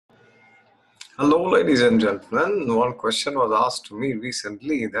Hello, ladies and gentlemen. One question was asked to me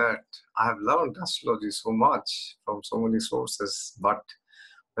recently that I have learned astrology so much from so many sources, but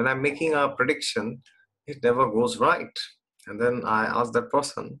when I'm making a prediction, it never goes right. And then I asked that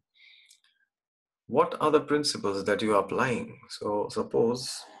person, what are the principles that you are applying? So,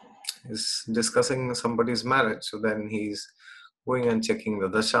 suppose he's discussing somebody's marriage, so then he's going and checking the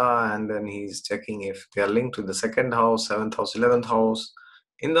dasha, and then he's checking if they are linked to the second house, seventh house, 11th house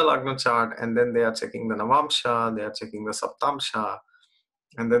in the Lagna chart, and then they are checking the Navamsha, they are checking the Saptamsha,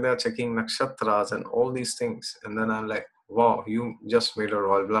 and then they are checking nakshatras and all these things. And then I'm like, wow, you just made a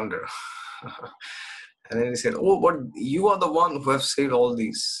royal blunder. And then he said, oh, but you are the one who have said all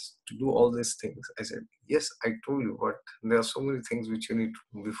these, to do all these things. I said, yes, I told you, but there are so many things which you need to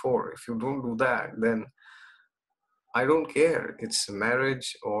do before. If you don't do that, then I don't care. It's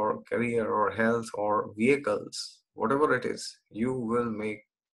marriage or career or health or vehicles, whatever it is, you will make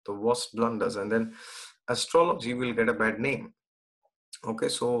the worst blunders, and then astrology will get a bad name. Okay,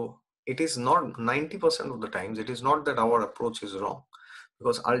 so it is not 90% of the times, it is not that our approach is wrong,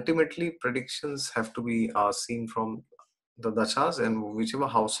 because ultimately predictions have to be seen from the dashas, and whichever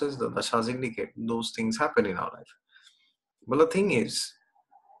houses the dashas indicate, those things happen in our life. But the thing is,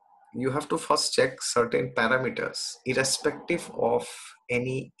 you have to first check certain parameters irrespective of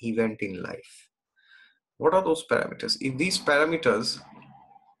any event in life. What are those parameters? If these parameters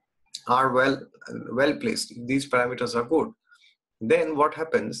are well placed, if these parameters are good, then what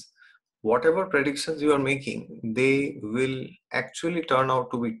happens? Whatever predictions you are making, they will actually turn out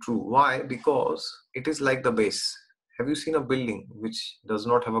to be true. Why? Because it is like the base. Have you seen a building which does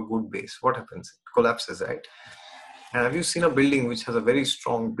not have a good base? What happens? It collapses, right? And have you seen a building which has a very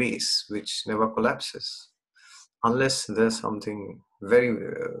strong base which never collapses? Unless there's something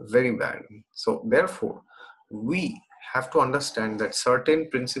very bad. So therefore, we have to understand that certain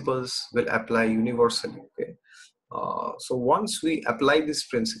principles will apply universally. Okay, so once we apply these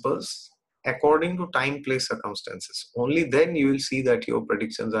principles according to time, place, circumstances, only then you will see that your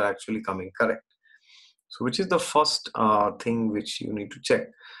predictions are actually coming correct. So which is the first thing which you need to check?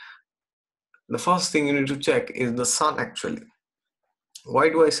 The first thing you need to check is the sun actually. Why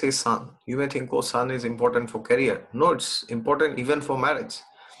do I say sun? You may think, oh, sun is important for career. No, it's important even for marriage,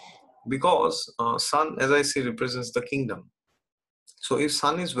 because sun, as I say, represents the kingdom. So if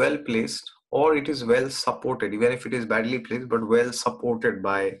sun is well placed, or it is well supported, even if it is badly placed, but well supported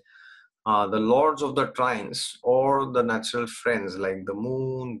by the lords of the trines or the natural friends like the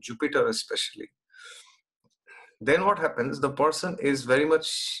moon, Jupiter especially, then what happens? The person is very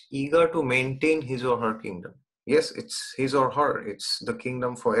much eager to maintain his or her kingdom. Yes, it's his or her, it's the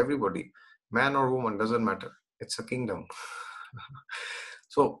kingdom for everybody. Man or woman, doesn't matter. It's a kingdom.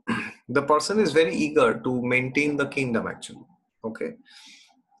 So the person is very eager to maintain the kingdom actually. Okay.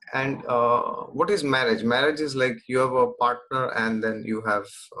 And what is marriage? Marriage is like you have a partner and then you have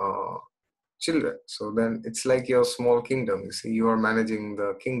children. So then it's like your small kingdom. You see, you are managing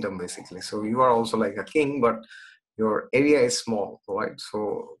the kingdom basically. So you are also like a king, but your area is small, right?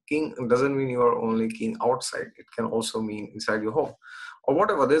 So king doesn't mean you are only king outside. It can also mean inside your home or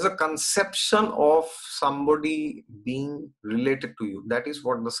whatever. There's a conception of somebody being related to you. That is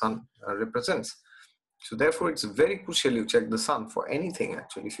what the sun represents. So therefore, it's very crucial you check the sun for anything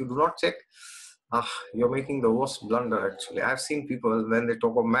actually. If you do not check, you're making the worst blunder actually. I've seen people, when they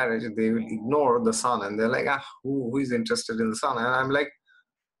talk of marriage, they will ignore the sun and they're like, who is interested in the sun? And I'm like,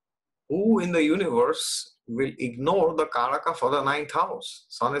 who in the universe will ignore the Karaka for the ninth house?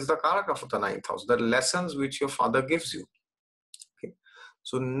 Sun is the Karaka for the ninth house, the lessons which your father gives you. Okay.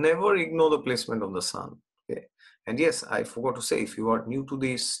 So never ignore the placement of the sun. Okay. And yes, I forgot to say, if you are new to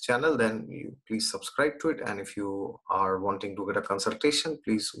this channel, then you please subscribe to it. And if you are wanting to get a consultation,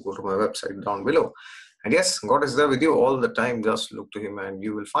 please go to my website down below. And yes, God is there with you all the time. Just look to him and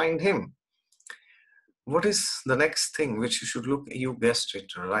you will find him. What is the next thing which you should look? You guessed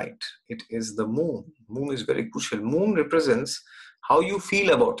it right. It is the moon. Moon is very crucial. Moon represents how you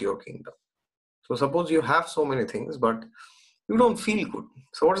feel about your kingdom. So suppose you have so many things, but you don't feel good.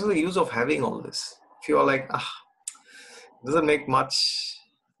 So what is the use of having all this? If you are like, doesn't make much,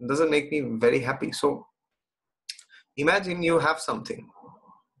 doesn't make me very happy. So imagine you have something,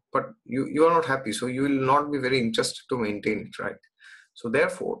 but you are not happy. So you will not be very interested to maintain it, right? So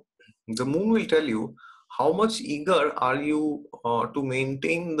therefore, the moon will tell you how much eager are you to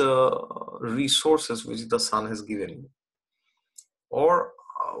maintain the resources which the sun has given you, or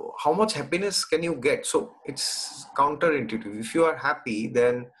how much happiness can you get. So it's counterintuitive. If you are happy,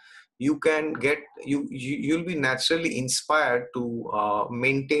 then you can get, you'll be naturally inspired to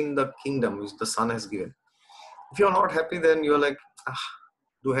maintain the kingdom which the sun has given. If you're not happy, then you're like,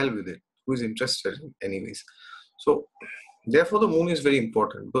 do hell with it. who is interested in anyways. So therefore the moon is very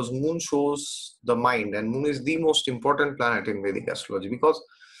important, because moon shows the mind, and moon is the most important planet in Vedic astrology, because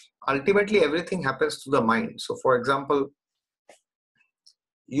ultimately everything happens to the mind. So for example,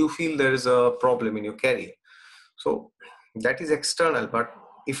 you feel there is a problem in your career, so that is external, but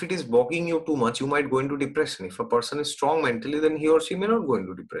if it is bogging you too much, you might go into depression. If a person is strong mentally, then he or she may not go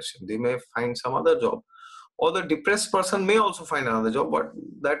into depression. They may find some other job, or the depressed person may also find another job, but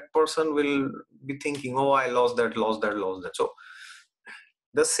that person will be thinking, oh, I lost that, lost that, lost that. So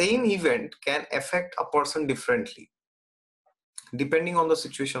the same event can affect a person differently depending on the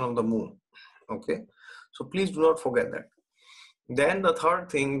situation of the moon. Okay, so please do not forget that. Then the third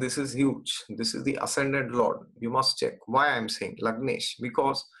thing, this is huge, this is the ascendant lord. You must check why I'm saying Lagnesh,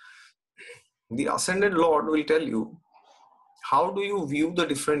 because the ascendant lord will tell you how do you view the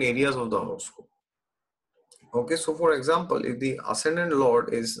different areas of the horoscope. Okay, so for example, if the ascendant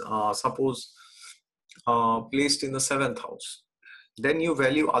lord is suppose placed in the seventh house, then you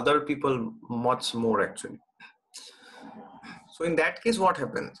value other people much more actually. So in that case, what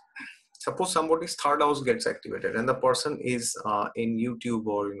happens? Suppose somebody's third house gets activated and the person is in YouTube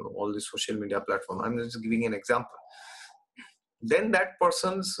or all the social media platform. I'm just giving an example. Then that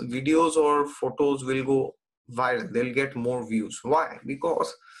person's videos or photos will go viral. They'll get more views. Why?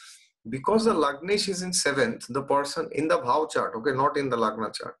 Because the Lagnesh is in seventh, the person in the Bhav chart, okay, not in the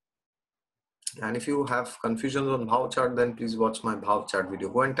Lagna chart. And if you have confusions on Bhav chart, then please watch my Bhav chart video.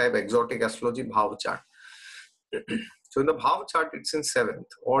 Go and type exotic astrology Bhav chart. So in the Bhav chart, it's in seventh,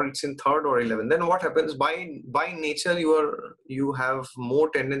 or it's in third or 11th. Then what happens? By nature, you have more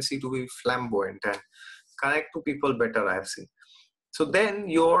tendency to be flamboyant and connect to people better, I have seen. So then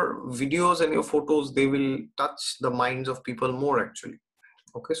your videos and your photos, they will touch the minds of people more actually.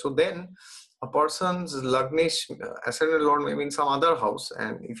 Okay, so then a person's Lagnesh ascendant lord may be in some other house,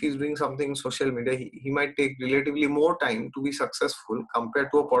 and if he's doing something in social media, he might take relatively more time to be successful compared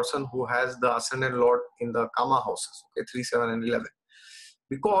to a person who has the ascendant lord in the Kama houses, okay, 3, 7 and 11.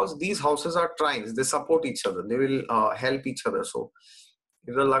 Because these houses are trines, they support each other, they will help each other. So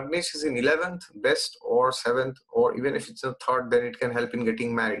if the Lagnesh is in 11th, best, or 7th, or even if it's a third, then it can help in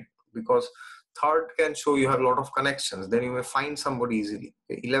getting married, because third can show you have a lot of connections. Then you may find somebody easily.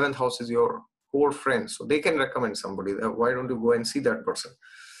 The 11th house is your core friends, so they can recommend somebody. Why don't you go and see that person?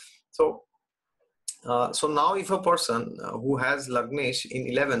 So so now if a person who has Lagnesh in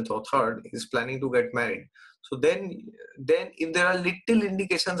 11th or 3rd is planning to get married, so then if there are little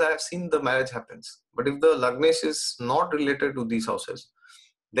indications, I have seen the marriage happens. But if the Lagnesh is not related to these houses,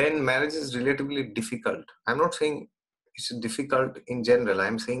 then marriage is relatively difficult. I'm not saying it's difficult in general.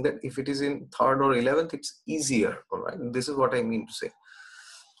 I'm saying that if it is in 3rd or 11th, it's easier. All right. This is what I mean to say.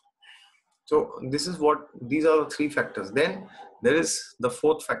 So these are the 3 factors. Then there is the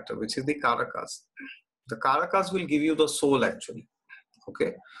 4th factor, which is the Karakas. The Karakas will give you the soul actually.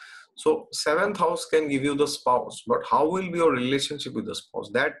 Okay. So 7th house can give you the spouse, but how will be your relationship with the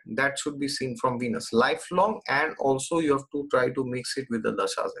spouse? That should be seen from Venus, lifelong, and also you have to try to mix it with the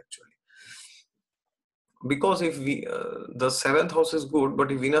dashas actually. Because if the 7th house is good,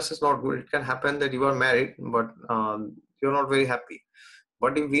 but if Venus is not good, it can happen that you are married, but you're not very happy.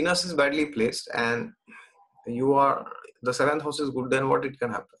 But if Venus is badly placed and the 7th house is good, then what it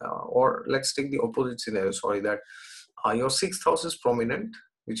can happen? Or let's take the opposite scenario. Sorry, that your 6th house is prominent,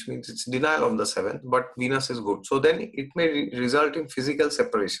 which means it's denial of the 7th, but Venus is good. So then it may result in physical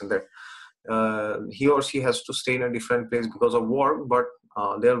separation, that he or she has to stay in a different place because of work, but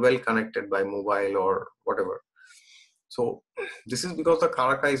they are well connected by mobile or whatever. So this is because the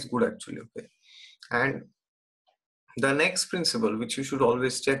Karaka is good actually. Okay. And the next principle which you should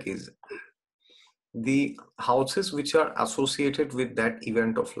always check is the houses which are associated with that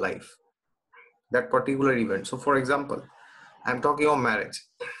event of life, that particular event. So for example, I'm talking of marriage.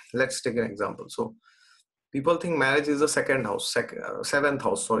 Let's take an example. So people think marriage is the second house, 7th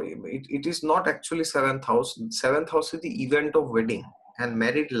house. Sorry, it is not actually 7th house. 7th house is the event of wedding, and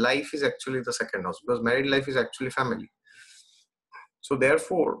married life is actually the second house, because married life is actually family. So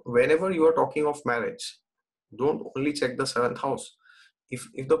therefore, whenever you are talking of marriage, don't only check the 7th house.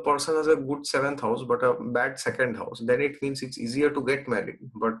 If the person has a good 7th house but a bad second house, then it means it's easier to get married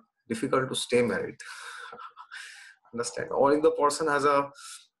but difficult to stay married. Understand? Or if the person has a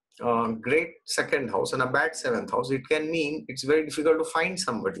great second house and a bad 7th house, it can mean it's very difficult to find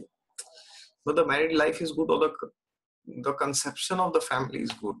somebody. But the married life is good, or the conception of the family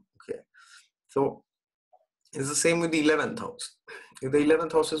is good. Okay, so it's the same with the 11th house. If the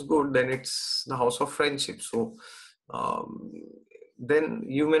 11th house is good, then it's the house of friendship. So then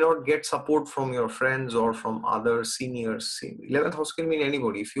you may not get support from your friends or from other seniors. 11th house can mean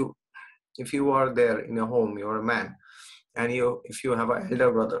anybody. If you if you are there in a home, you're a man, and if you have an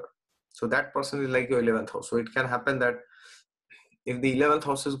elder brother, so that person is like your 11th house. So it can happen that if the 11th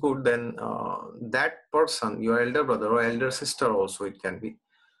house is good, then that person, your elder brother or elder sister also, it can be,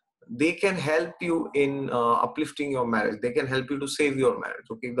 they can help you in uplifting your marriage. They can help you to save your marriage,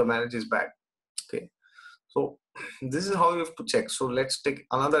 okay, if the marriage is bad. Okay, so this is how you have to check. So let's take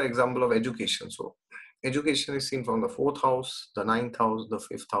another example of education. So education is seen from the 4th house, the 9th house, the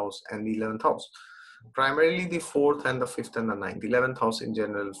 5th house, and the 11th house. Primarily the 4th and the 5th and the 9th. 11th house in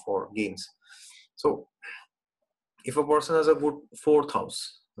general for gains. So if a person has a good 4th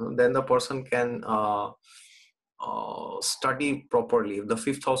house, then the person can study properly. If the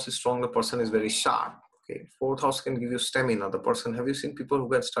 5th house is strong, the person is very sharp. Okay, 4th house can give you stamina. The person, have you seen people who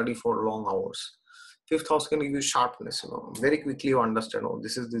can study for long hours? 5th house can give you sharpness. Very quickly you understand. Oh,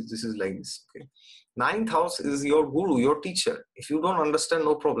 this is like this. Okay, 9th house is your guru, your teacher. If you don't understand,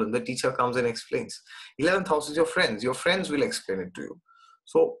 no problem. The teacher comes and explains. 11th house is your friends. Your friends will explain it to you.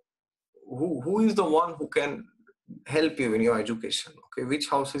 So who is the one who can help you in your education? Okay, which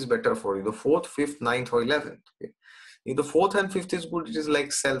house is better for you, the 4th, 5th, 9th, or 11th? Okay, if the 4th and 5th is good, it is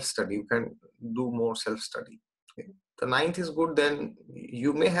like self-study. You can do more self-study. Okay, the 9th is good, then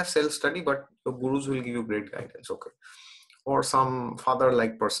you may have self-study, but your gurus will give you great guidance. Okay, or some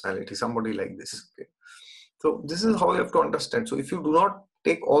father-like personality, somebody like this. Okay, so this is how you have to understand. So if you do not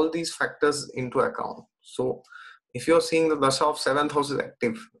take all these factors into account, so if you're seeing the dasha of 7th house is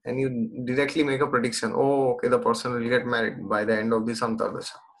active and you directly make a prediction, oh, okay, the person will get married by the end of this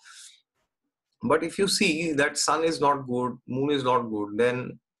Antardasha. But if you see that sun is not good, moon is not good,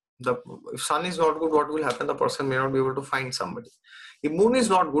 then if sun is not good, what will happen? The person may not be able to find somebody. If moon is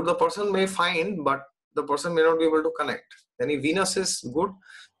not good, the person may find, but the person may not be able to connect. Then if Venus is good,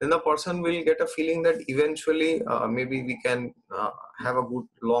 then the person will get a feeling that eventually maybe we can have a good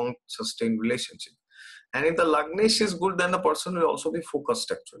long sustained relationship. And if the Lagnesh is good, then the person will also be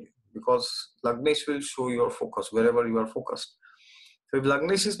focused actually, because Lagnesh will show your focus wherever you are focused. So if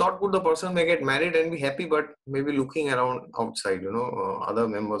Lagnesh is not good, the person may get married and be happy, but maybe looking around outside, other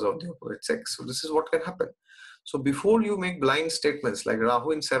members of the opposite sex. So this is what can happen. So before you make blind statements like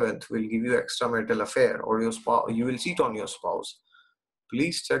Rahu in 7th will give you extramarital affair, or your spouse, you will cheat on your spouse,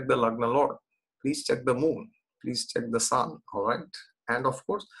 please check the Lagna Lord, please check the moon, please check the sun, all right? And of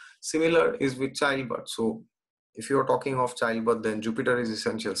course, similar is with childbirth. So if you're talking of childbirth, then Jupiter is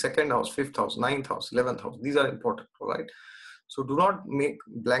essential. 2nd house, 5th house, 9th house, 11th house, these are important, all right? So do not make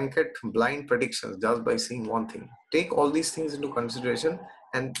blanket blind predictions just by seeing one thing. Take all these things into consideration,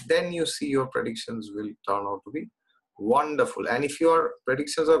 and then you see your predictions will turn out to be wonderful. And if your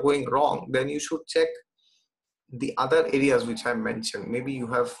predictions are going wrong, then you should check the other areas which I mentioned. Maybe you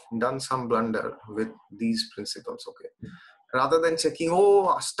have done some blunder with these principles, okay? Rather than checking,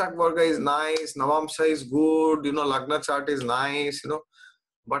 oh, Ashtak Varga is nice, Navamsha is good, Lagna chart is nice,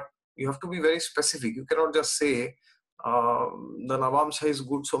 but you have to be very specific. You cannot just say, the Navamsha is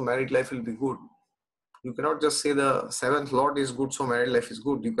good, so married life will be good. You cannot just say the 7th Lord is good, so married life is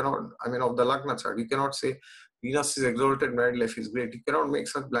good. You cannot, of the Lagna chart, you cannot say Venus is exalted, married life is great. You cannot make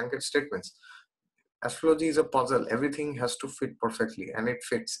such blanket statements. Astrology is a puzzle. Everything has to fit perfectly, and it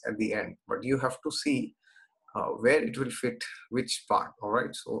fits at the end. But you have to see where it will fit, which part, all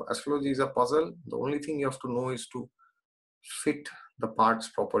right? So astrology is a puzzle. The only thing you have to know is to fit the parts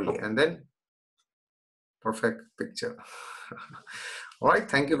properly, and then perfect picture. All right,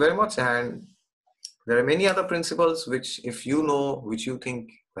 thank you very much. And there are many other principles which, if you know, which you think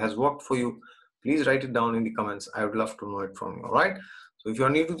has worked for you, please write it down in the comments. I would love to know it from you. All right, so if you are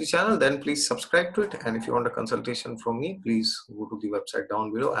new to the channel, then please subscribe to it, and if you want a consultation from me, please go to the website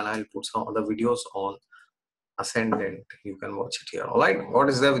down below, and I'll put some other videos on ascendant. You can watch it here. All right, God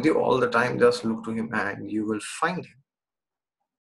is there with you all the time. Just look to him and you will find him.